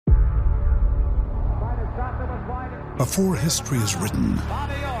Before history is written,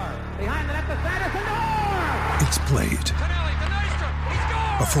 it's played.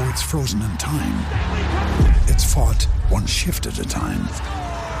 Before it's frozen in time, it's fought one shift at a time.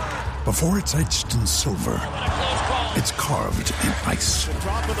 Before it's etched in silver, it's carved in ice.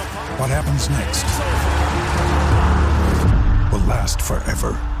 What happens next will last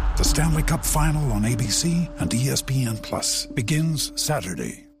forever. The Stanley Cup Final on ABC and ESPN Plus begins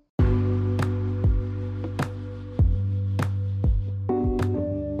Saturday.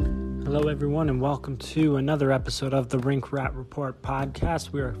 Hello, everyone, and welcome to another episode of the Rink Rat Report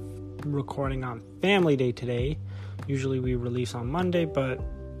podcast. We are recording on Family Day today. Usually we release on Monday, but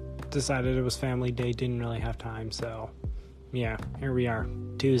decided it was Family Day, didn't really have time, so yeah, here we are,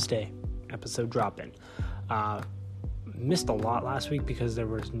 Tuesday, episode dropping. Missed a lot last week because there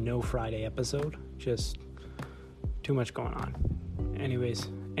was no Friday episode, just too much going on. Anyways,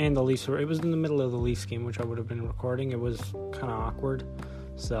 and the Leafs it was in the middle of the Leafs game, which I would have been recording. It was kind of awkward,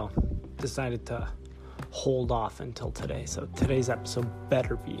 so decided to hold off until today. So today's episode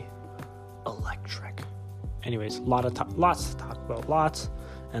better be electric. Anyways, lots to talk about, lots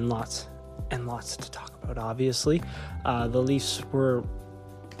to talk about, obviously. The Leafs were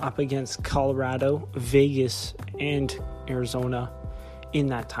up against Colorado, Vegas, and Arizona in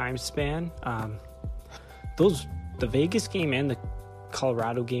that time span. The Vegas game and the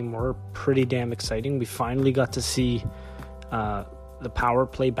Colorado game were pretty damn exciting. We finally got to see the power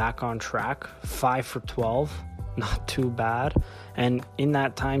play back on track, 5 for 12, not too bad. And in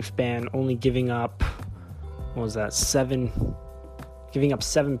that time span, only giving up, seven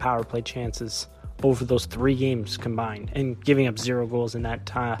power play chances over those 3 games combined, and giving up 0 goals in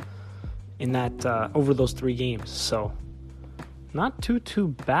that over those 3 games. So not too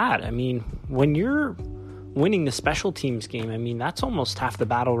bad. I mean, when you're winning the special teams game, I mean, that's almost half the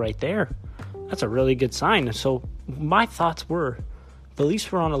battle right there. That's a really good sign. So my thoughts were, the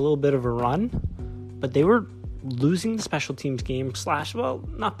Leafs were on a little bit of a run, but they were losing the special teams game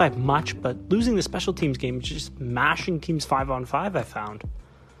not by much, but losing the special teams game, just mashing teams 5-on-5, I found.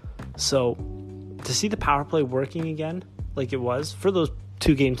 So to see the power play working again, like it was for those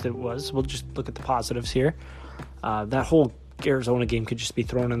 2 games that it was, we'll just look at the positives here. That whole Arizona game could just be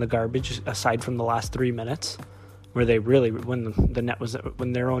thrown in the garbage, aside from the last 3 minutes, where they really, when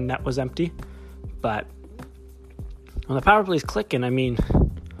their own net was empty. But when the power play is clicking, I mean,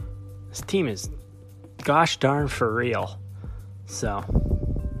 this team is gosh darn for real. So,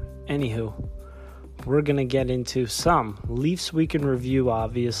 anywho, we're going to get into some Leafs Week in Review,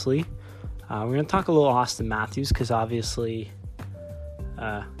 obviously. We're going to talk a little Austin Matthews, because obviously,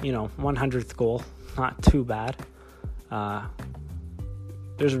 100th goal, not too bad.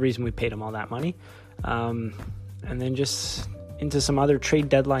 There's a reason we paid him all that money. And then just into some other trade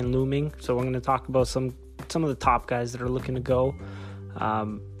deadline looming. So we're going to talk about some of the top guys that are looking to go. I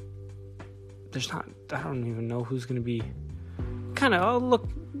don't even know who's going to be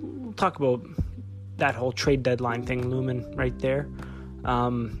we'll talk about that whole trade deadline thing looming right there.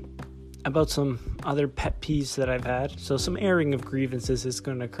 About some other pet peeves that I've had. So some airing of grievances is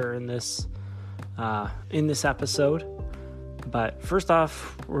going to occur in this episode. But first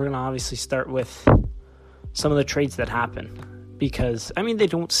off, we're going to obviously start with some of the trades that happen, because I mean, they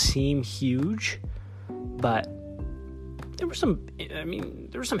don't seem huge, but there were some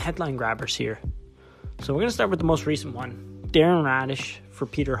headline grabbers here. So we're going to start with the most recent one, Darren Raddysh for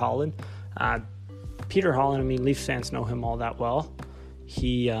Peter Holland. Peter Holland, I mean, Leafs fans know him all that well.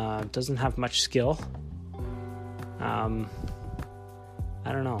 He doesn't have much skill. I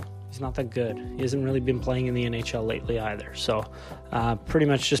don't know. He's not that good. He hasn't really been playing in the NHL lately either. So pretty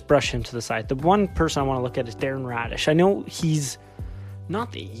much just brush him to the side. The one person I want to look at is Darren Raddysh. I know he's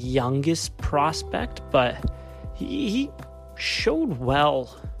not the youngest prospect, but he showed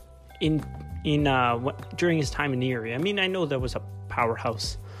well during his time in the area. I mean, I know there was a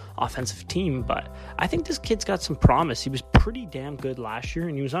powerhouse offensive team, but I think this kid's got some promise. He was pretty damn good last year,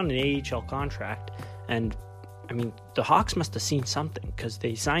 and he was on an AHL contract. And I mean, the Hawks must have seen something, because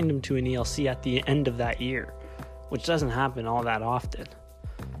they signed him to an ELC at the end of that year, which doesn't happen all that often.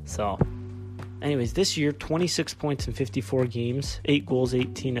 So anyways, this year, 26 points in 54 games, 8 goals,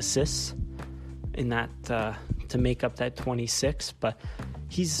 18 assists in that to make up that 26. But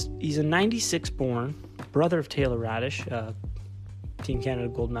he's a 96 born, brother of Taylor Raddysh, Team Canada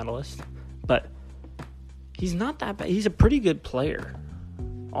gold medalist. But he's not that bad. He's a pretty good player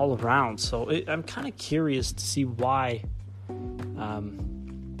all around. So I'm kind of curious to see why.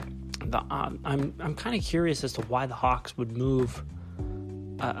 I'm kind of curious as to why the Hawks would move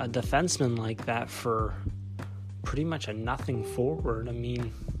a defenseman like that for pretty much a nothing forward. I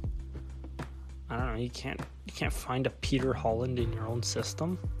mean, I don't know, you can't find a Peter Holland in your own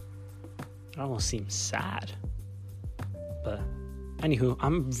system. It almost seems sad. But anywho,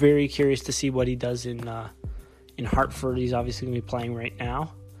 I'm very curious to see what he does in Hartford. He's obviously going to be playing right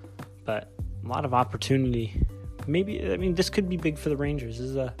now, but a lot of opportunity. Maybe, I mean, this could be big for the Rangers. This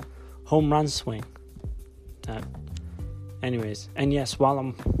is a home run swing. Anyways, and yes, while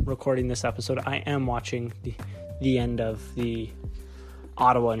I'm recording this episode, I am watching the end of the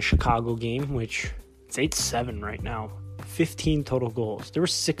Ottawa and Chicago game, which it's 8-7 right now. 15 total goals. There were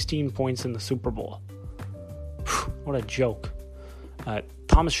 16 points in the Super Bowl. What a joke.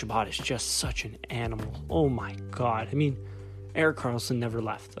 Thomas Chabot is just such an animal. Oh my God. I mean, Erik Karlsson never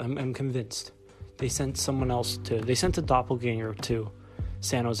left. I'm convinced. They sent a doppelganger to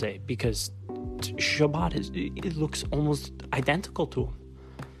San Jose because Chabot it looks almost identical to him.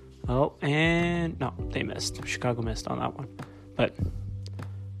 Oh, and no, they missed. Chicago missed on that one. But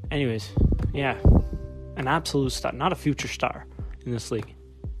anyways, yeah, an absolute star, not a future star in this league,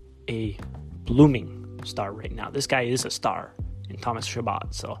 a blooming star right now. This guy is a star in Thomas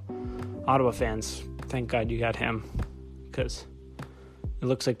Chabot. So Ottawa fans, thank God you got him, because it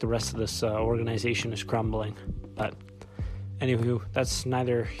looks like the rest of this organization is crumbling. But anywho, that's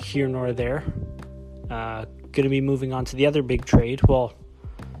neither here nor there. Going to be moving on to the other big trade. Well,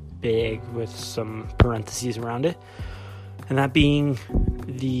 big with some parentheses around it. And that being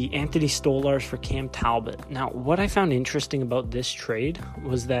the Anthony Stolarz for Cam Talbot. Now, what I found interesting about this trade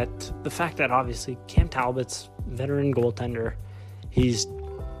was that the fact that obviously Cam Talbot's veteran goaltender, he's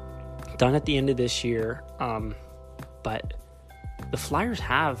done at the end of this year, but the Flyers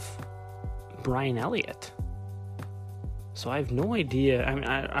have Brian Elliott. So I have no idea. I mean,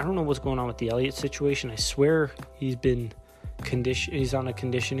 I don't know what's going on with the Elliott situation. I swear he's on a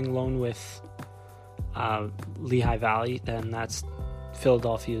conditioning loan with Lehigh Valley, and that's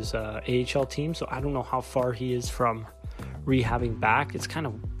Philadelphia's AHL team. So I don't know how far he is from rehabbing back. It's kind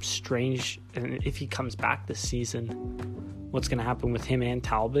of strange, and if he comes back this season, what's going to happen with him and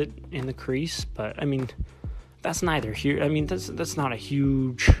Talbot in the crease. But I mean, that's neither here. I mean, that's not a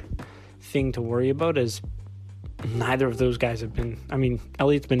huge thing to worry about, as neither of those guys have been. I mean,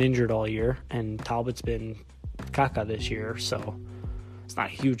 Elliott's been injured all year, and Talbot's been caca this year, so it's not a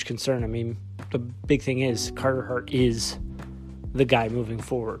huge concern. I mean, the big thing is Carter Hart is the guy moving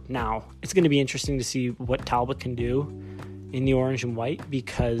forward. Now, it's going to be interesting to see what Talbot can do in the orange and white,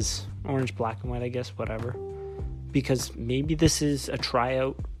 because orange, black and white, I guess, whatever. Because maybe this is a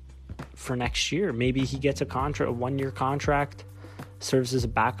tryout for next year. Maybe he gets a 1-year contract, serves as a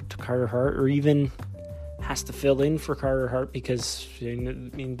backup to Carter Hart, or even has to fill in for Carter Hart because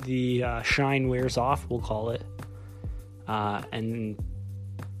the shine wears off, we'll call it, and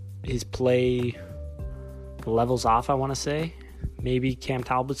his play levels off, I want to say. Maybe Cam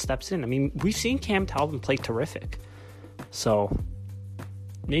Talbot steps in. I mean, we've seen Cam Talbot play terrific, so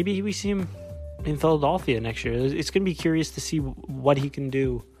maybe we see him in Philadelphia next year. It's going to be curious to see what he can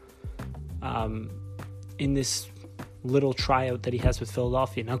do in this little tryout that he has with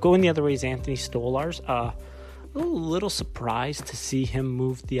Philadelphia. Now, going the other way is Anthony Stolarz. A little surprised to see him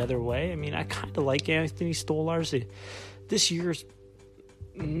move the other way. I mean, I kind of like Anthony Stolarz. This year's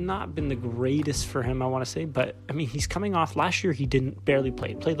not been the greatest for him, I want to say, but I mean, he's coming off last year. He barely play.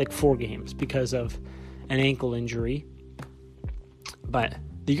 He played like 4 games because of an ankle injury, but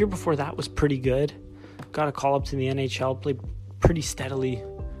the year before that was pretty good. Got a call up to the NHL, played pretty steadily,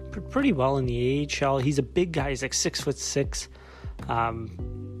 pretty well in the AHL. He's a big guy. He's like 6'6".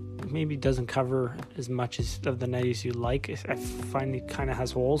 Maybe doesn't cover as much of the net as you like. I find he kind of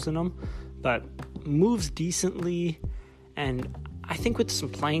has holes in him, but moves decently. And I think with some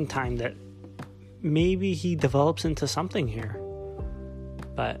playing time that maybe he develops into something here.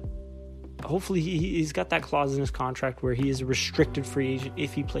 But hopefully he's got that clause in his contract where he is a restricted free agent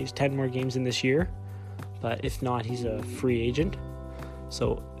if he plays 10 more games in this year. But if not, he's a free agent.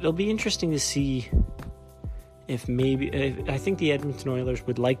 So it'll be interesting to see if I think the Edmonton Oilers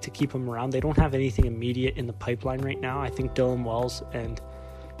would like to keep him around. They don't have anything immediate in the pipeline right now. I think Dylan Wells and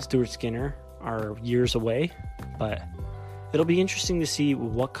Stuart Skinner are years away, but it'll be interesting to see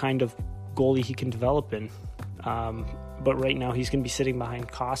what kind of goalie he can develop in. But right now he's going to be sitting behind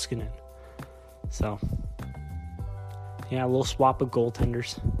Koskinen. So, yeah, a little swap of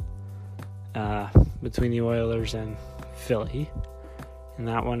goaltenders between the Oilers and Philly. And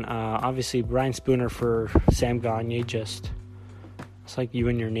that one, obviously, Brian Spooner for Sam Gagner, it's like you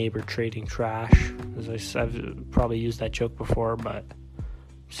and your neighbor trading trash. I've probably used that joke before, but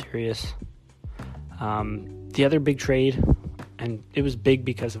I'm serious. The other big trade, and it was big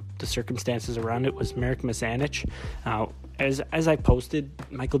because of the circumstances around it, was Marek Mazanich. as I posted,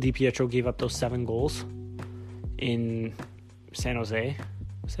 Michael DiPietro gave up those 7 goals in San Jose.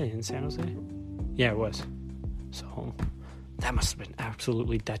 Was it in San Jose? Yeah, it was. So that must have been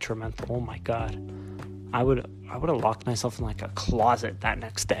absolutely detrimental. Oh my God. I would have locked myself in like a closet that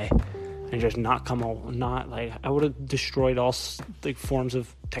next day and just not come out. Not like I would have destroyed all like forms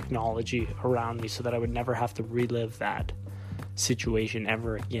of technology around me so that I would never have to relive that situation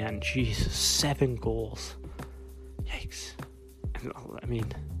ever again. Jesus, 7 goals. Yikes. I mean,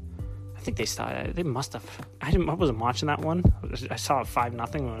 I think they started. They must have. I wasn't watching that one. I saw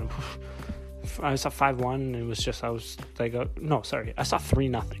 5-0. I saw 5-1, and it was just. I was like, no, sorry. I saw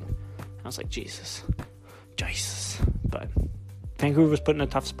 3-0. I was like, Jesus. But Vancouver was put in a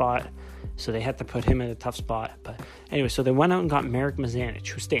tough spot, so they had to put him in a tough spot. But anyway, so they went out and got Marek Mazanich,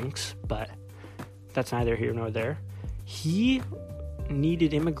 who stinks, but that's neither here nor there. He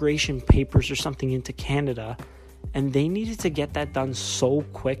needed immigration papers or something into Canada, and they needed to get that done so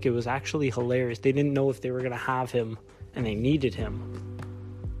quick. It was actually hilarious. They didn't know if they were going to have him, and they needed him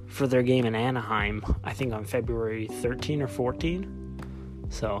for their game in Anaheim, I think on February 13 or 14.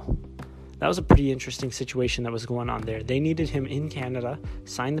 So that was a pretty interesting situation that was going on there. They needed him in Canada,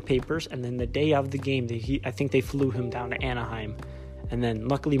 sign the papers, and then the day of the game, I think they flew him down to Anaheim. And then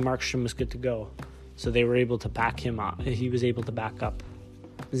luckily Markstrom was good to go. So they were able to back him up. He was able to back up.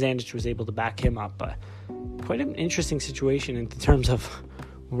 Zandic was able to back him up. But quite an interesting situation in terms of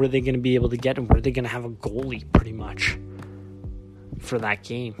were they going to be able to get him? Were they going to have a goalie pretty much for that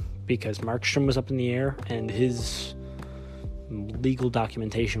game? Because Markstrom was up in the air and his legal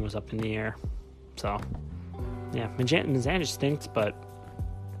documentation was up in the air. So, yeah, Mazanich stinks, but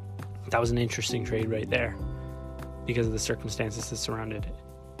that was an interesting trade right there because of the circumstances that surrounded it.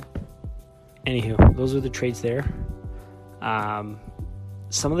 Anywho, those are the trades there.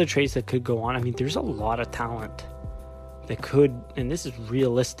 Some of the trades that could go on, I mean, there's a lot of talent that could, and this is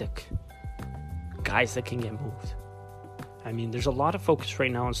realistic, guys that can get moved. I mean, there's a lot of focus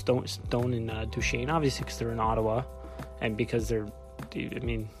right now on Stone and Duchesne, obviously because they're in Ottawa. And because they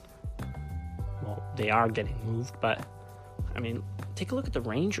are getting moved, but, I mean, take a look at the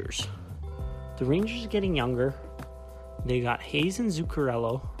Rangers. The Rangers are getting younger. They got Hayes and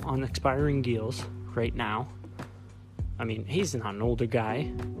Zuccarello on expiring deals right now. I mean, Hayes is not an older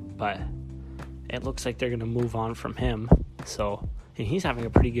guy, but it looks like they're going to move on from him. So, and he's having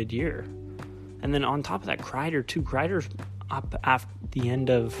a pretty good year. And then on top of that, Kreider, too. Kreider's up after the end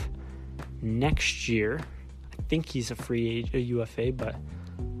of next year. I think he's a free agent, a UFA, but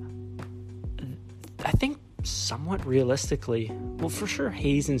I think somewhat realistically, well, for sure,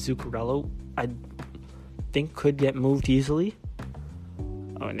 Hayes and Zuccarello, I think could get moved easily.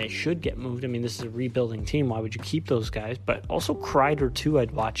 Oh, and they should get moved. I mean, this is a rebuilding team. Why would you keep those guys? But also Kreider, too,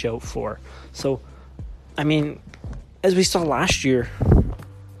 I'd watch out for. So, I mean, as we saw last year,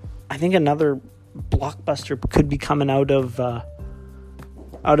 I think another blockbuster could be coming out of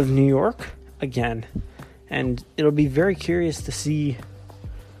New York again. And it'll be very curious to see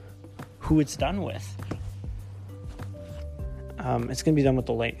who it's done with. It's going to be done with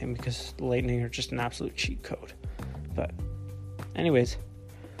the Lightning because the Lightning are just an absolute cheat code. But anyways,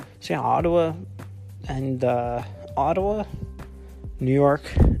 so yeah, Ottawa, New York,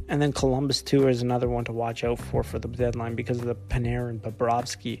 and then Columbus too is another one to watch out for the deadline because of the Panarin and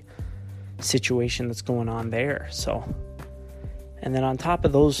Bobrovsky situation that's going on there. So, and then on top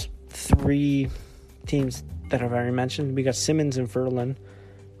of those 3 teams that I've already mentioned, we got Simmons and Ferland,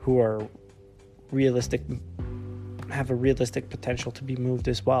 who are have a realistic potential to be moved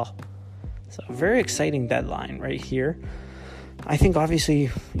as well. So a very exciting deadline right here. I think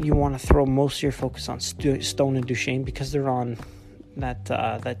obviously you want to throw most of your focus on Stone and Duchesne because they're on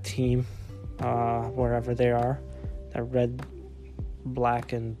that team wherever they are, that red,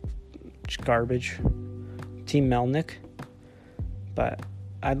 black, and garbage Team Melnick. But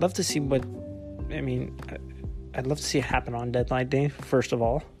I'd love to see I'd love to see it happen on deadline day, first of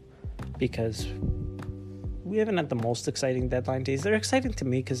all, because we haven't had the most exciting deadline days. They're exciting to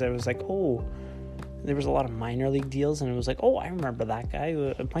me because I was like, oh, there was a lot of minor league deals, and it was like, oh, I remember that guy,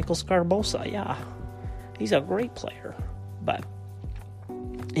 Michael Scarbosa. Yeah, he's a great player. But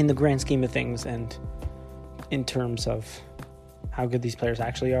in the grand scheme of things and in terms of how good these players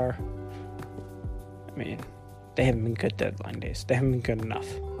actually are, I mean, they haven't been good deadline days. They haven't been good enough.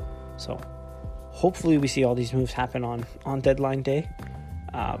 So hopefully we see all these moves happen on deadline day.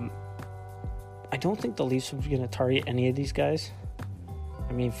 I don't think the Leafs are going to target any of these guys.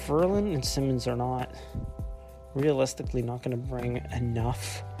 I mean, Ferland and Simmons are not realistically not going to bring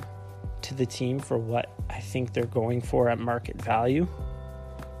enough to the team for what I think they're going for at market value.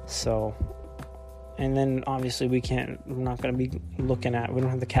 So, And then obviously we're not going to be looking at, we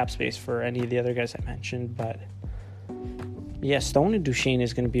don't have the cap space for any of the other guys I mentioned, but yeah, Stone and Duchesne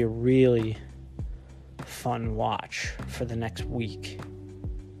is going to be a really fun watch for the next week,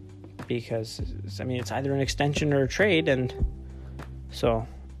 because it's either an extension or a trade, and so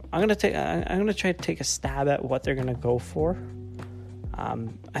I'm gonna try to take a stab at what they're gonna go for.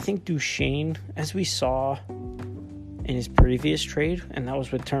 I think Duchesne, as we saw in his previous trade, and that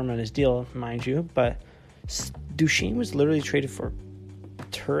was with term on his deal, mind you, but Duchesne was literally traded for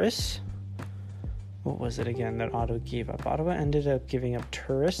Turris. What was it again that Ottawa gave up? Ottawa ended up giving up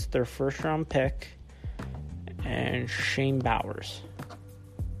Turris, their first round pick, and Shane Bowers.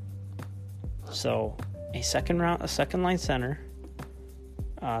 So a second line center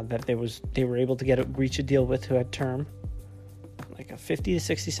that they were able to reach a deal with, who had term, like a 50 to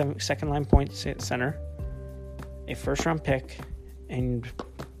 60 second line point center, a first round pick, and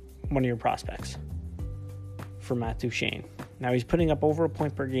one of your prospects for Matt Duchesne. Now he's putting up over a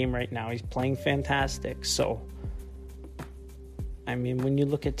point per game right now. He's playing fantastic. So, when you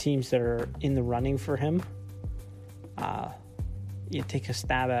look at teams that are in the running for him, you take a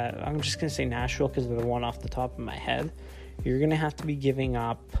stab at, I'm just going to say Nashville because they're the one off the top of my head. You're going to have to be giving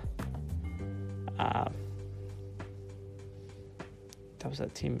up, that was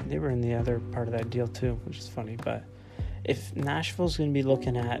that team. They were in the other part of that deal too, which is funny. But if Nashville's going to be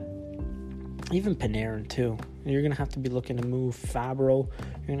looking at even Panarin too, you're going to have to be looking to move Fabro.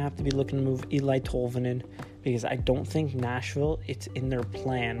 You're going to have to be looking to move Eli Tolvanen, because I don't think Nashville, it's in their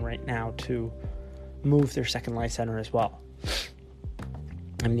plan right now to move their second line center as well.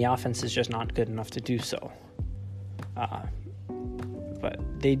 The offense is just not good enough to do so. But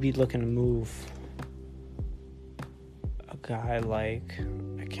they'd be looking to move a guy like,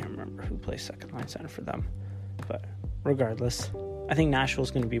 I can't remember who plays second line center for them. But regardless, I think Nashville's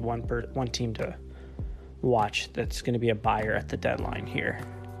going to be one team to watch that's going to be a buyer at the deadline here,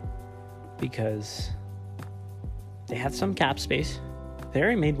 because they have some cap space. They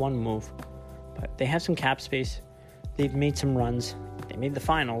already made one move, but they have some cap space. They've made some runs. They made the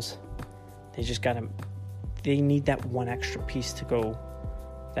finals. They need that one extra piece to go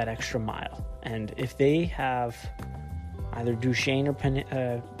that extra mile. And if they have either Duchesne or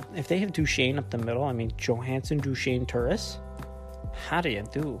if they have Duchesne up the middle, Johansson, Duchesne, Turris, how do you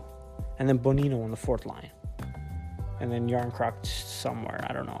do? And then Bonino on the fourth line. And then Yarncroc somewhere,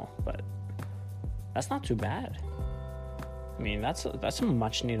 I don't know. But that's not too bad. That's some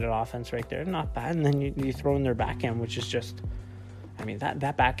much needed offense right there. Not bad. And then you throw in their back end, which is just,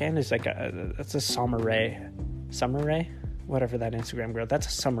 that back end is like that's a Summer Rae, whatever that Instagram girl. That's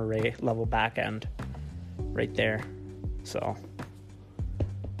a Summer Rae level back end right there. So,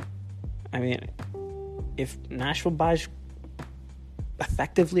 if Nashville buys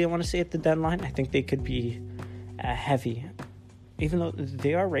effectively, I want to say at the deadline, I think they could be heavy, even though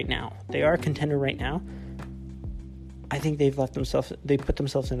they are right now. They are a contender right now. I think they put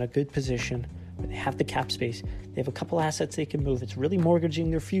themselves in a good position where they have the cap space. They have a couple assets they can move. It's really mortgaging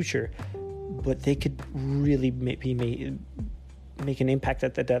their future, but they could really maybe make an impact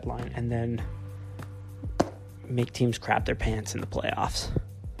at the deadline and then make teams crap their pants in the playoffs.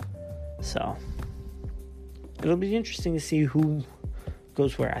 So it'll be interesting to see who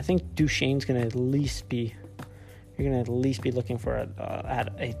goes where. I think Duchesne's going to at least be looking for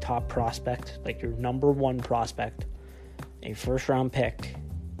at a top prospect, like your number one prospect, a first round pick,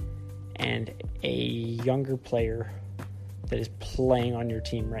 and a younger player that is playing on your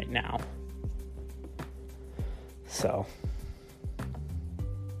team right now. So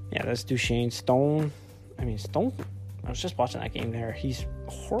yeah, that's Duchesne. Stone, Stone, I was just watching that game there. He's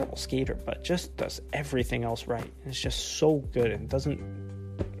a horrible skater, but just does everything else right. And it's just so good and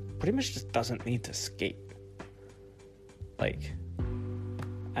pretty much just doesn't need to skate. Like,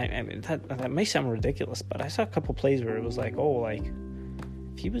 that may sound ridiculous, but I saw a couple plays where it was like,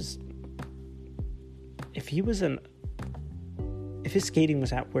 if his skating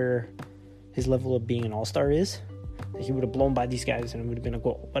was at where his level of being an all-star is, he would have blown by these guys and it would have been a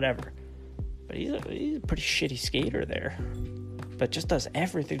goal, whatever. But he's a pretty shitty skater there, but just does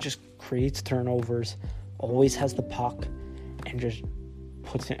everything, just creates turnovers, always has the puck, and just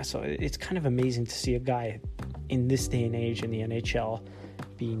puts in. So it's kind of amazing to see a guy in this day and age in the NHL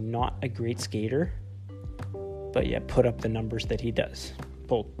be not a great skater, but yet put up the numbers that he does,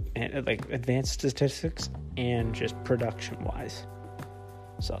 both like advanced statistics and just production wise.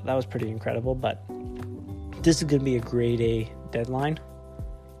 So that was pretty incredible. But this is going to be a grade A deadline,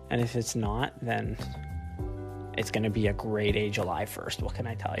 and if it's not, then it's going to be a grade A July 1st. What can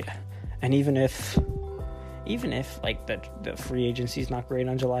I tell you? And even if even if like the free agency is not great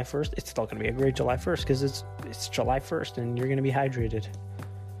on July 1st, it's still going to be a great July 1st because it's July 1st and you're going to be hydrated.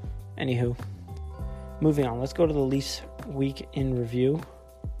 Anywho, moving on. Let's go to the Leafs week in review.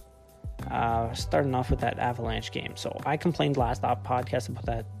 Starting off with that Avalanche game. So I complained last podcast about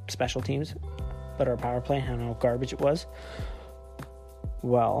that special teams, but our power play, how garbage it was.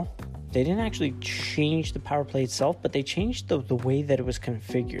 Well, they didn't actually change the power play itself, but they changed the way that it was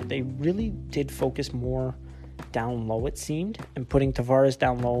configured. They really did focus more down low, it seemed, and putting Tavares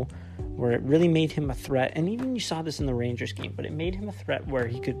down low, where it really made him a threat. And even you saw this in the Rangers game, but it made him a threat where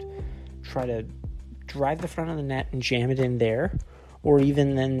he could try to drive the front of the net and jam it in there, or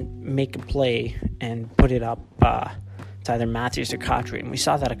even then make a play and put it up to either Matthews or Kadri. And we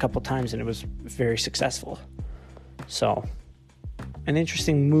saw that a couple times, and it was very successful. So, an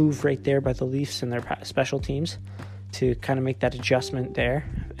interesting move right there by the Leafs and their special teams to kind of make that adjustment there.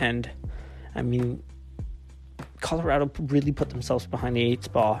 And, I mean, Colorado really put themselves behind the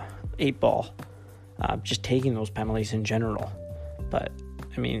eight ball, just taking those penalties in general. But,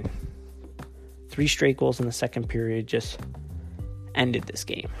 I mean, 3 straight goals in the second period just ended this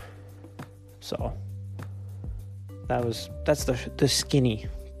game. So that's the skinny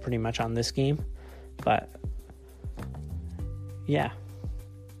pretty much on this game. But yeah,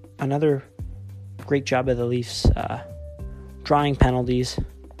 another great job of the Leafs drawing penalties.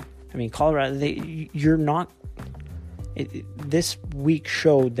 I mean, Colorado, this week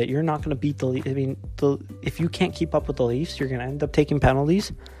showed that you're not going to beat the Leafs. I mean, if you can't keep up with the Leafs, you're going to end up taking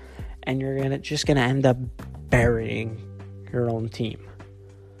penalties, and you're just going to end up burying your own team.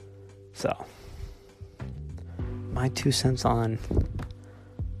 So, my 2 cents on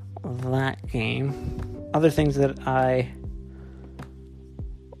that game. Other things that I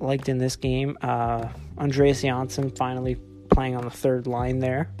liked in this game, Andreas Janssen finally playing on the third line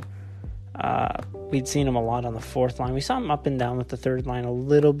there. We'd seen him a lot on the fourth line. We saw him up and down with the third line a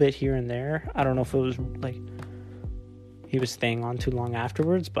little bit here and there. I don't know if it was like he was staying on too long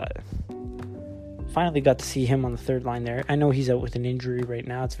afterwards, but finally got to see him on the third line there. I know he's out with an injury right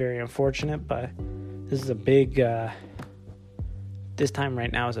now. It's very unfortunate, but this is a big, this time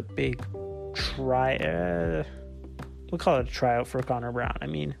right now is a big we'll call it a tryout for Connor Brown. I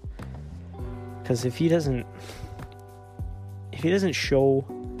mean, because if he doesn't show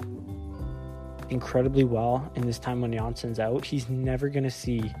incredibly well in this time when Janssen's out, he's never going to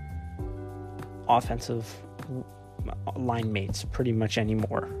see offensive line mates pretty much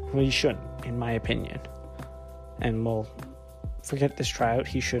anymore. Well, he shouldn't, in my opinion. And we'll forget this tryout.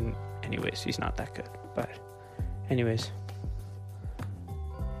 He shouldn't anyways. He's not that good. But anyways,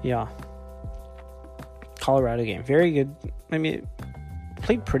 yeah. Colorado game. Very good. I mean,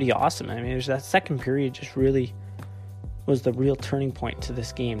 played pretty awesome. I mean, there's that second period just really was the real turning point to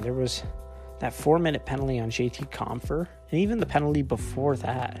this game. There was that 4-minute penalty on JT Compher, and even the penalty before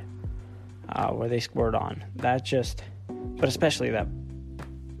that, where they scored on. That just, but especially it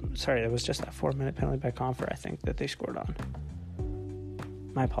was just that 4-minute penalty by Compher, I think, that they scored on.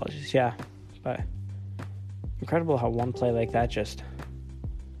 My apologies, yeah. But incredible how one play like that just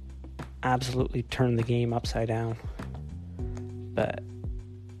absolutely turned the game upside down. But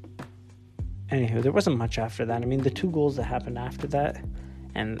anywho, there wasn't much after that. I mean, the 2 goals that happened after that,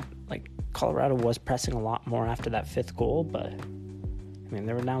 and like Colorado was pressing a lot more after that 5th goal, but I mean,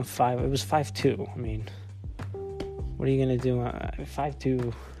 they were down 5. It was 5-2. I mean, what are you going to do?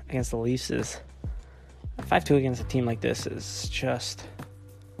 5-2 against the Leafs is 5-2 against a team like this is just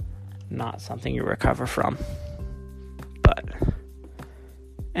not something you recover from. But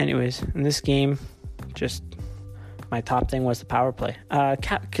anyways, in this game, just my top thing was the power play.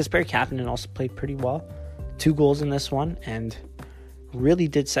 Kasperi Kapanen also played pretty well. 2 goals in this one, and really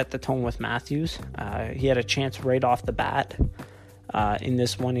did set the tone with Matthews. He had a chance right off the bat. In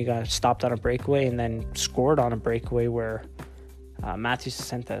this one, he got stopped on a breakaway and then scored on a breakaway where Matthews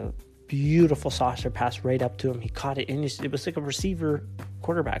sent a beautiful saucer pass right up to him. He caught it in it was like a receiver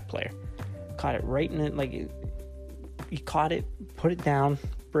quarterback player. Caught it right in it, like he caught it, put it down,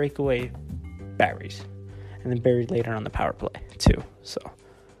 breakaway, buries. And then buried later on the power play too. So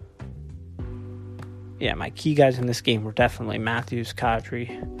yeah, my key guys in this game were definitely Matthews,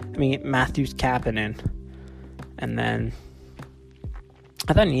 Kapanen, and then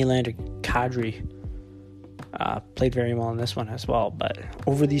I thought Nylander, Kadri played very well in this one as well. But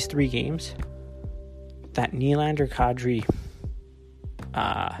over these 3 games, that Nylander, Kadri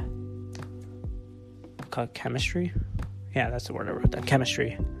called chemistry, yeah, that's the word I wrote down,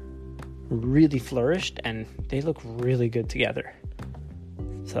 chemistry, really flourished, and they look really good together.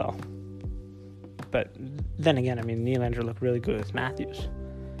 So, but then again, I mean, Nylander looked really good with Matthews.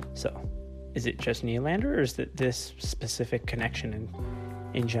 So, Is it just Nylander, or is it this specific connection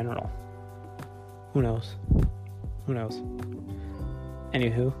in general? Who knows?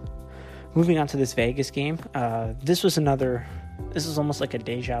 Anywho, moving on to this Vegas game. This was almost like a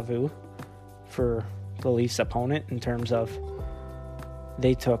deja vu for the Leafs opponent in terms of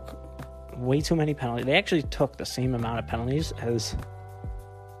they took way too many penalties. They actually took the same amount of penalties as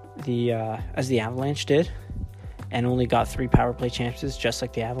the Avalanche did, and only got 3 power play chances, just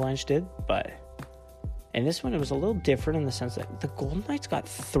like the Avalanche did. But in this one, it was a little different in the sense that the Golden Knights got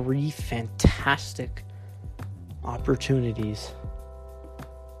 3 fantastic opportunities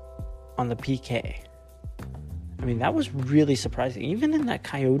on the PK. I mean, that was really surprising. Even in that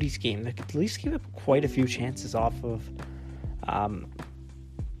Coyotes game, the Leafs gave up quite a few chances off of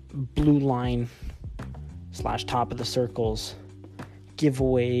blue line / top of the circles,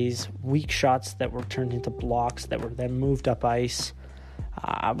 giveaways, weak shots that were turned into blocks that were then moved up ice.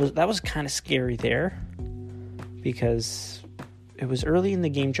 That was kind of scary there, because it was early in the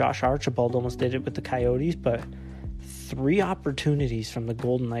game. Josh Archibald almost did it with the Coyotes, but 3 opportunities from the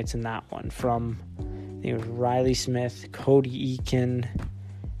Golden Knights in that one, from I think it was Riley Smith, Cody Eakin,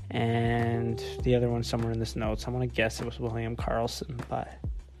 and the other one somewhere in this notes. I'm going to guess it was William Karlsson, but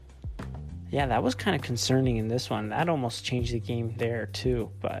yeah, that was kind of concerning in this one. That almost changed the game there too,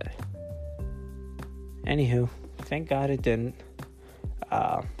 but anywho, thank God it didn't.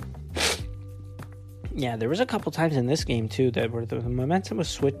 Yeah, there was a couple times in this game too that where the momentum was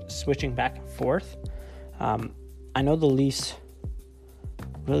switching back and forth. I know the Leafs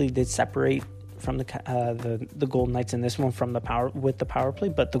really did separate from the Golden Knights in this one from the power play,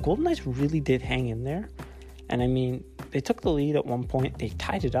 but the Golden Knights really did hang in there. And I mean, they took the lead at one point, they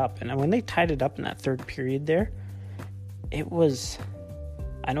tied it up, and when they tied it up in that third period there, it was,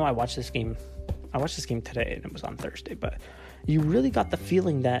 I know I watched this game today, and it was on Thursday, but you really got the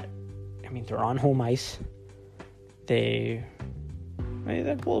feeling that, I mean, they're on home ice. That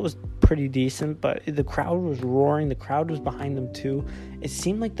goal was pretty decent, but the crowd was roaring. The crowd was behind them too. It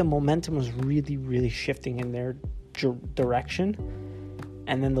seemed like the momentum was really, really shifting in their direction.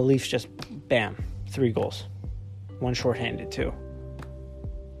 And then the Leafs just, bam, 3 goals. 1 shorthanded too.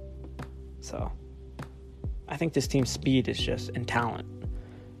 So, I think this team's speed is just, and talent,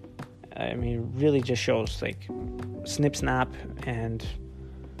 I mean, really just shows like snip, snap, and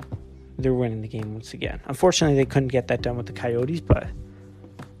they're winning the game once again. Unfortunately, they couldn't get that done with the Coyotes, but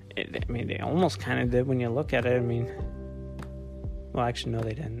they almost kind of did when you look at it. I mean, well, actually, no,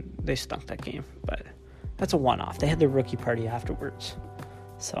 they didn't. They stunk that game, but that's a one-off. They had their rookie party afterwards,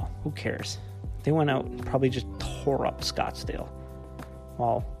 so who cares? They went out and probably just tore up Scottsdale.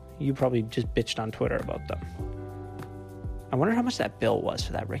 Well, you probably just bitched on Twitter about them. I wonder how much that bill was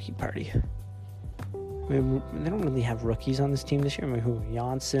for that rookie party. I mean, they don't really have rookies on this team this year. I mean, who?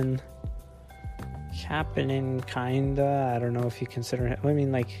 Janssen, Kapanen, kinda. I don't know if you consider it. I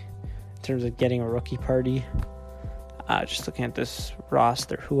mean, like, in terms of getting a rookie party. Just looking at this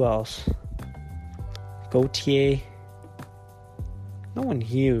roster, who else? Gauthier. No one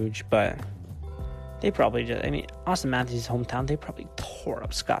huge, but they probably just, I mean, Austin Matthews' hometown, they probably tore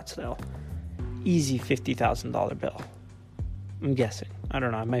up Scottsdale. Easy $50,000 bill. I'm guessing. I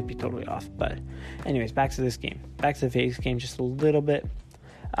don't know. I might be totally off. But anyways, back to this game. Back to the Vegas game just a little bit.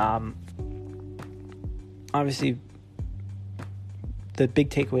 Obviously, the big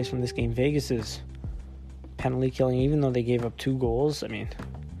takeaways from this game, Vegas is penalty killing. Even though they gave up 2 goals, I mean,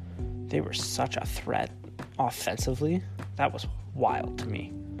 they were such a threat offensively. That was wild to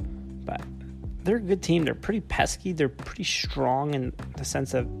me. But they're a good team. They're pretty pesky. They're pretty strong in the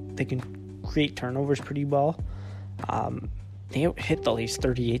sense that they can create turnovers pretty well. They hit the Leafs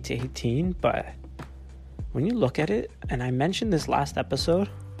 38-18, but when you look at it, and I mentioned this last episode,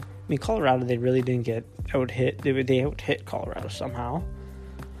 I mean, Colorado, they really didn't get out-hit. They out-hit Colorado somehow.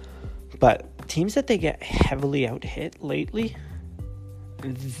 But teams that they get heavily out-hit lately,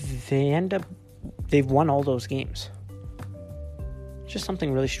 they've won all those games. Just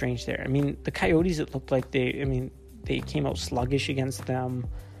something really strange there. I mean, the Coyotes, it looked like they came out sluggish against them.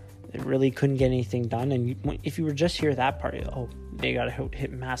 They really couldn't get anything done. And if you were just here that part, they got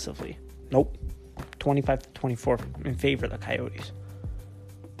hit massively. Nope. 25-24 in favor of the Coyotes.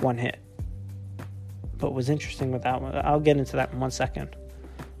 1 hit. But what was interesting with that one, I'll get into that in 1 second,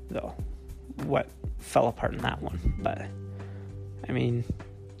 though, what fell apart in that one. But, I mean,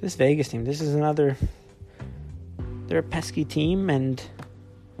 this Vegas team, this is another, they're a pesky team, and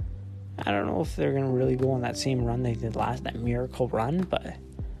I don't know if they're going to really go on that same run they did that miracle run, but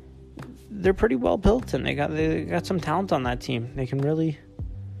they're pretty well built, and they got some talent on that team. They can really,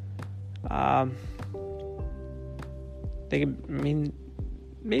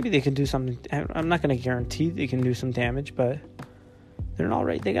 maybe they can do something. I'm not going to guarantee they can do some damage, but they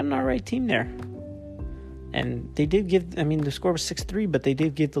got an all right team there. And they did give, the score was 6-3, but they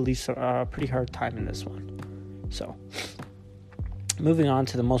did give the Leafs a pretty hard time in this one. So, moving on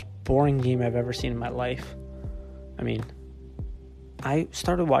to the most boring game I've ever seen in my life. I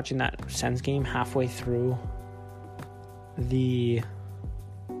started watching that Sens game halfway through the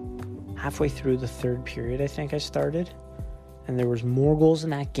third period, I think I started. And there was more goals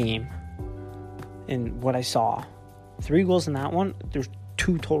in that game in what I saw. 3 goals in that one. There's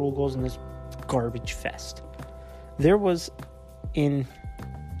 2 total goals in this garbage fest. There was where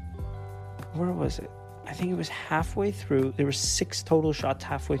was it? I think it was halfway through. There were 6 total shots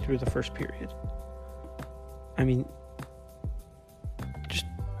halfway through the first period. Just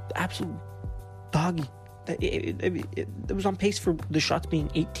absolute doggy. It was on pace for the shots being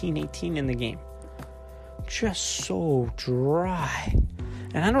 18-18 in the game. Just so dry.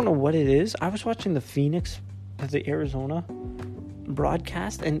 And I don't know what it is. I was watching the Arizona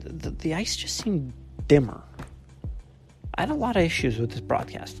broadcast, and the ice just seemed dimmer. I had a lot of issues with this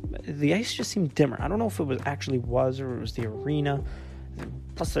broadcast. The ice just seemed dimmer. I don't know if it was or it was the arena.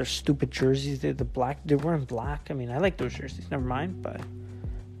 Plus their stupid jerseys, they're wearing black. I like like those jerseys, never mind, but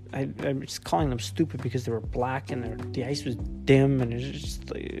I'm just calling them stupid because they were black and the ice was dim, and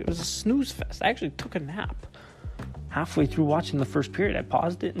it was a snooze fest. I actually took a nap halfway through watching the first period. I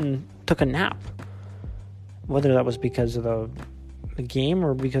paused it and took a nap. Whether that was because of the game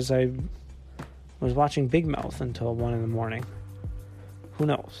or because I was watching Big Mouth until 1 a.m, who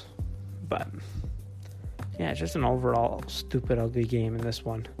knows? But yeah, just an overall stupid, ugly game in this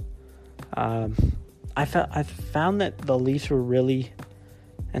one. I found that the Leafs were really,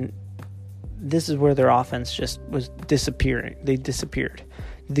 and this is where their offense just was disappearing. They disappeared.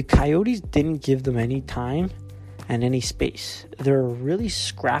 The Coyotes didn't give them any time and any space. They're a really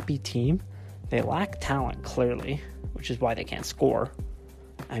scrappy team. They lack talent, clearly, which is why they can't score.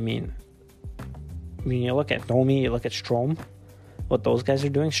 You look at Domi, you look at Strome, what those guys are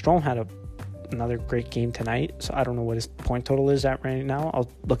doing. Strome had another great game tonight, so I don't know what his point total is at right now. I'll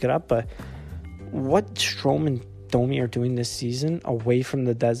look it up, but what Strome and Domi are doing this season away from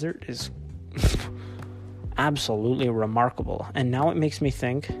the desert is absolutely remarkable. And now it makes me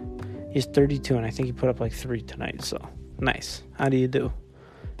think he's 32, and I think he put up like 3 tonight, so nice. How do you do?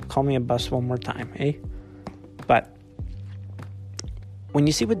 Call me a bust one more time, eh? But when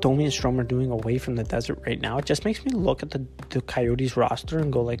you see what Domi and Strome are doing away from the desert right now, it just makes me look at the Coyotes roster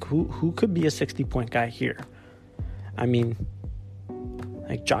and go, like, who could be a 60-point guy here?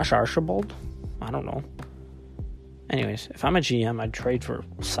 Like Josh Archibald? I don't know. Anyways, if I'm a GM, I'd trade for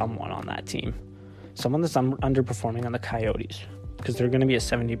someone on that team. Someone that's underperforming on the Coyotes, because they're going to be a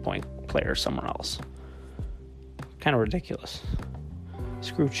 70-point player somewhere else. Kind of ridiculous.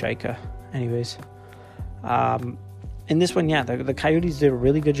 Screw Chaika. Anyways. In this one, yeah, the Coyotes did a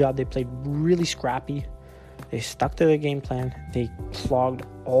really good job. They played really scrappy. They stuck to their game plan. They clogged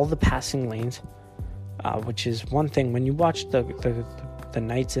all the passing lanes, which is one thing. When you watch the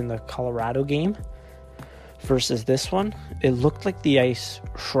Knights in the Colorado game versus this one, it looked like the ice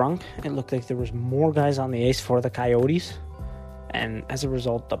shrunk. It looked like there was more guys on the ice for the Coyotes. And as a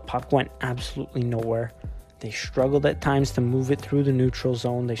result, the puck went absolutely nowhere. They struggled at times to move it through the neutral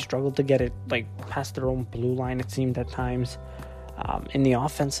zone. They struggled to get it past their own blue line, it seemed at times. In the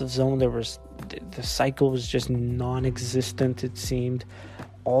offensive zone, the cycle was just non-existent, it seemed.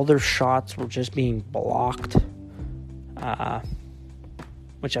 All their shots were just being blocked.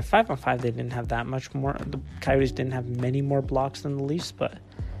 Which at 5-on-5, they didn't have that much more. The Coyotes didn't have many more blocks than the Leafs, but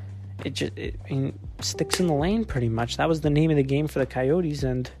it sticks in the lane pretty much. That was the name of the game for the Coyotes,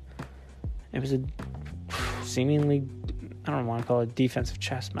 and it was a seemingly, I don't want to call it a defensive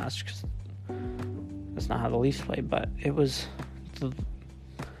chess match because that's not how the Leafs play, but it was the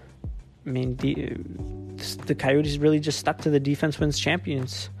Coyotes really just stuck to the defense wins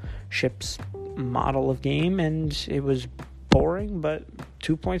championships model of game, and it was boring, but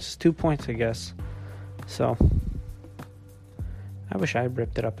 2 points is 2 points, I guess. So I wish I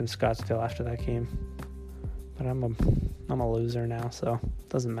ripped it up in Scottsdale after that game, but I'm a loser now, so it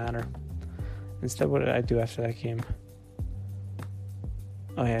doesn't matter. Instead, what did I do after that game?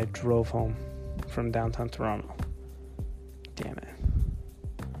 Oh yeah, I drove home from downtown Toronto. Damn it.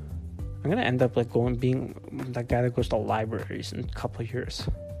 I'm gonna end up being that guy that goes to libraries in a couple of years.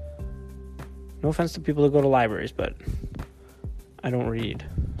 No offense to people that go to libraries, but I don't read,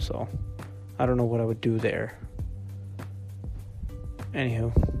 so I don't know what I would do there.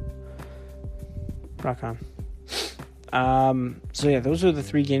 Anywho, rock on. So yeah, those are the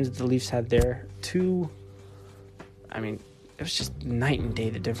 3 games that the Leafs had there. was just night and day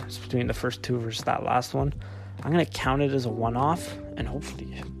the difference between the first two versus that last one. I'm going to count it as a one-off, and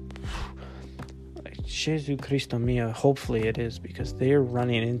hopefully, Jesus Cristo mia, hopefully it is, because they're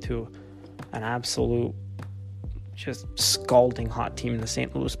running into an absolute just scalding hot team in the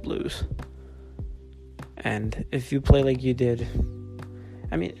St. Louis Blues. And if you play like you did,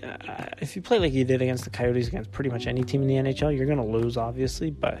 if you play like you did against the Coyotes, against pretty much any team in the NHL, you're going to lose,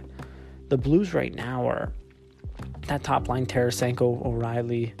 obviously, but the Blues right now are, that top line, Tarasenko,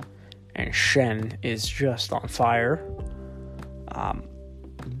 O'Reilly, and Shen is just on fire.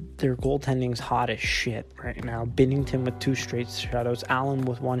 Their goaltending's hot as shit right now. Binnington with 2 straight shutouts, Allen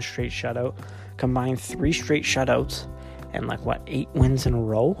with 1 straight shutout, combined 3 straight shutouts, and 8 wins in a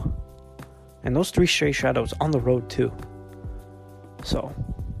row? And those 3 straight shutouts on the road too. So,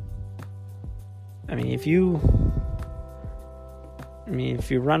 if you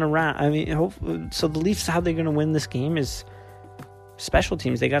run around, so the Leafs, how they're going to win this game is special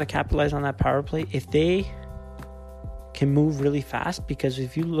teams. They got to capitalize on that power play. If they can move really fast, because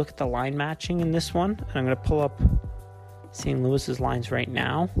if you look at the line matching in this one, and I'm going to pull up St. Louis's lines right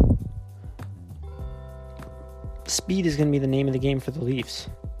now, speed is going to be the name of the game for the Leafs.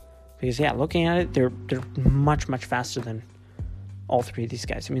 Because, looking at it, they're much, much faster than all 3 of these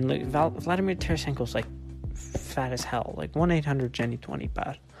guys. Vladimir Tarasenko's fat as hell, 1-800-JENNY-20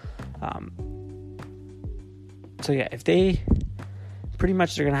 bad. If they pretty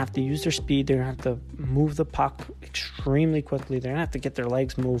much, they're going to have to use their speed, they're going to have to move the puck extremely quickly, they're going to have to get their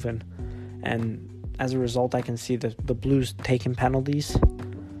legs moving, and as a result, I can see the Blues taking penalties,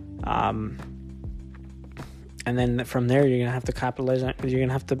 and then from there, you're going to have to capitalize on, you're going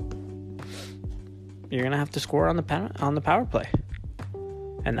to have to score on the power play,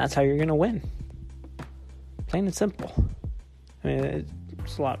 and that's how you're going to win. Plain and simple.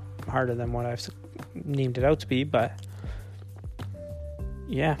 It's a lot harder than what I've named it out to be, but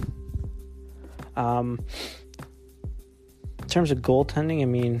yeah. In terms of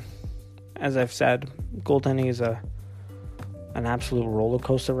goaltending, as I've said, goaltending is an absolute roller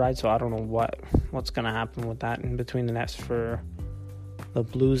coaster ride, so I don't know what's going to happen with that in between the nets for the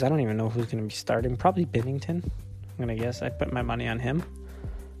Blues. I don't even know who's going to be starting. Probably Binnington. I'm going to guess. I put my money on him.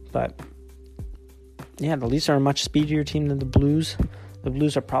 But yeah, the Leafs are a much speedier team than the Blues. The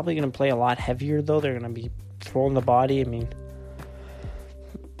Blues are probably going to play a lot heavier, though. They're going to be throwing the body.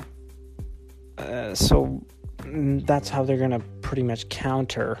 So that's how they're going to pretty much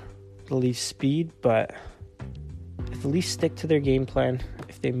counter the Leafs' speed. But if the Leafs stick to their game plan,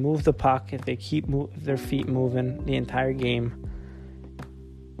 if they move the puck, if they keep their feet moving the entire game,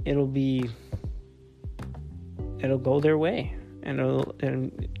 it'll go their way, and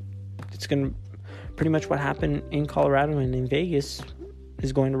it's going to pretty much what happened in Colorado and in Vegas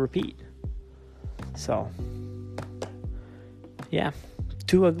is going to repeat. So yeah,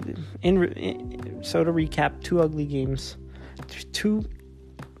 so to recap, 2 ugly games,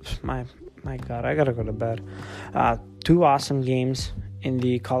 my God, I gotta go to bed. 2 awesome games in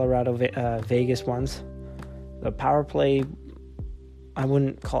the Colorado Vegas ones. The power play, I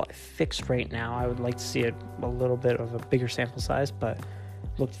wouldn't call it fixed right now. I would like to see it a little bit of a bigger sample size, but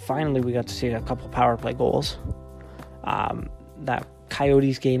look, finally we got to see a couple power play goals. That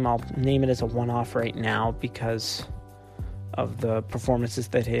Coyotes game, I'll name it as a one-off right now because of the performances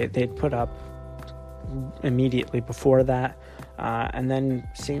that they'd put up immediately before that. And then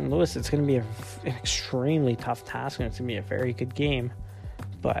St. Louis, it's going to be an extremely tough task, and it's going to be a very good game.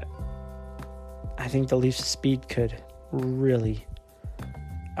 But I think the Leafs' speed could really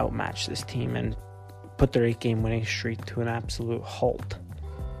outmatch this team and put their 8-game winning streak to an absolute halt.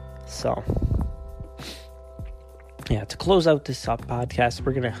 So, yeah, to close out this podcast,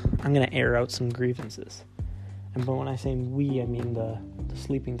 I'm gonna air out some grievances. But when I say we, I mean the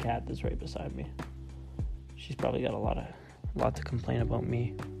sleeping cat that's right beside me. She's probably got a lot to complain about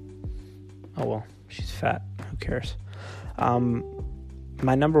me. Oh well, she's fat. Who cares?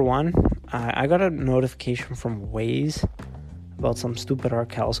 My number one, I got a notification from Waze about some stupid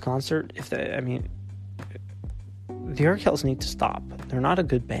Arkells concert. The Arkells need to stop. They're not a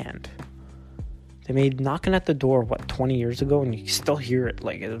good band. They made Knocking at the Door, 20 years ago, and you can still hear it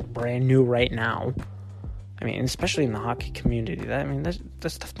like it's brand new right now. Especially in the hockey community. That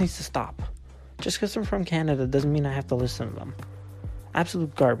stuff needs to stop. Just because they're from Canada doesn't mean I have to listen to them.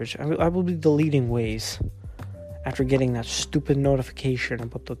 Absolute garbage. I will be deleting Waze after getting that stupid notification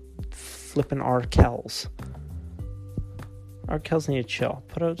about the flippin' Arkells. Arkells need to chill.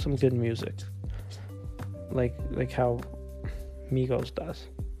 Put out some good music. Like how Migos does.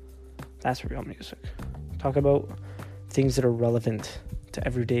 That's real music. Talk about things that are relevant to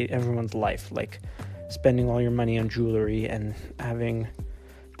everyone's life. Like spending all your money on jewelry and having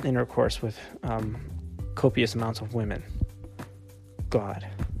intercourse with copious amounts of women. God,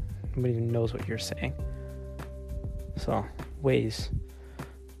 nobody even knows what you're saying. So, Waze,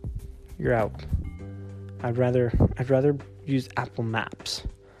 you're out. I'd rather use Apple Maps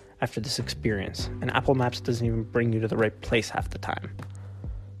after this experience, and Apple Maps doesn't even bring you to the right place half the time.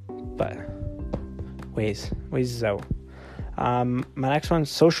 But Waze is out. My next one,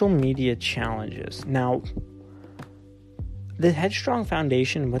 social media challenges. Now, the Headstrong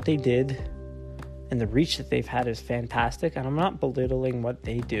Foundation, what they did and the reach that they've had is fantastic, and I'm not belittling what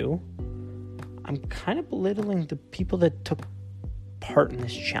they do. I'm kind of belittling the people that took part in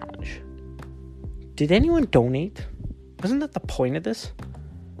this challenge. Did anyone donate? Wasn't that the point of this?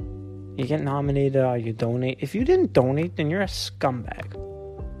 You get nominated, you donate. If you didn't donate, then you're a scumbag.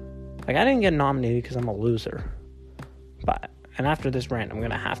 Like, I didn't get nominated because I'm a loser. And after this rant, I'm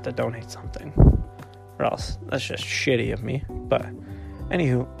going to have to donate something. Or else, that's just shitty of me. But,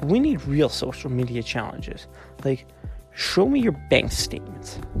 anywho, we need real social media challenges. Like, show me your bank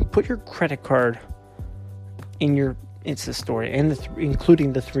statements. Put your credit card in your Insta story, and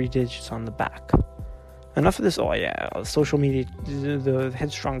including the 3 digits on the back. Enough of this, social media, the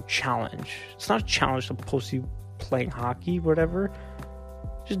Headstrong challenge. It's not a challenge to post you playing hockey, whatever.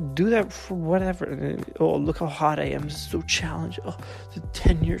 Just do that for whatever. Oh, look how hot I am. This is so challenge. Oh, the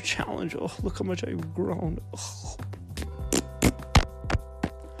 10-year challenge. Oh, look how much I've grown. Oh.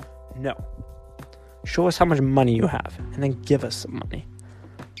 No. Show us how much money you have, and then give us some money.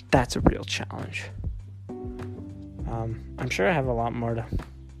 That's a real challenge. I'm sure I have a lot more to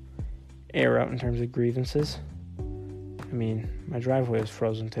air out in terms of grievances. I mean, my driveway was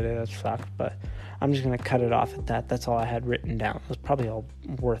frozen today. That sucked, but I'm just going to cut it off at that. That's all I had written down. It was probably all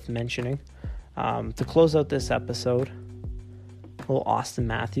worth mentioning. To close out this episode, a little Austin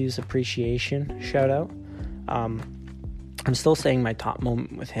Matthews appreciation shout out. I'm still saying my top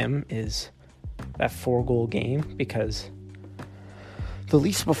moment with him is that 4-goal game, because the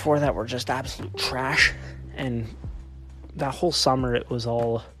Leafs before that were just absolute trash, and that whole summer it was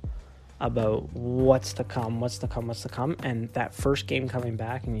all about what's to come, and that first game coming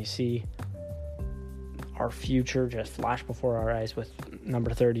back, and you see our future just flash before our eyes with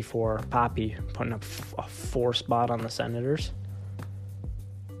number 34, Papi, putting up a 4 spot on the Senators.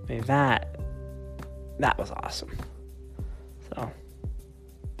 I mean, that was awesome. So,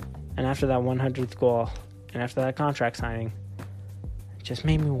 and after that 100th goal, and after that contract signing, it just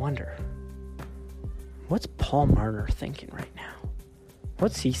made me wonder, what's Paul Marner thinking right now?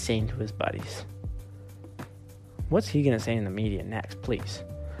 What's he saying to his buddies? What's he going to say in the media next, please?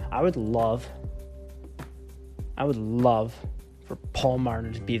 I would love for Paul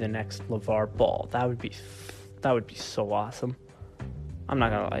Marner to be the next LeVar Ball. That would be so awesome. I'm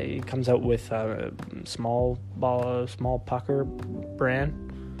not going to lie. He comes out with a small pucker brand,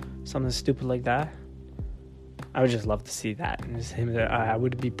 something stupid like that. I would just love to see that. And just him, I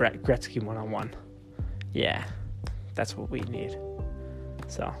would be Brett Gretzky one-on-one. Yeah, that's what we need.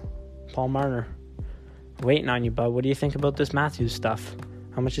 So, Paul Marner, waiting on you, bud. What do you think about this Matthews stuff?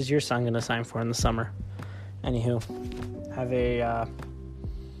 How much is your son going to sign for in the summer? Anywho, have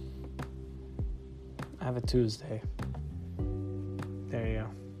a Tuesday.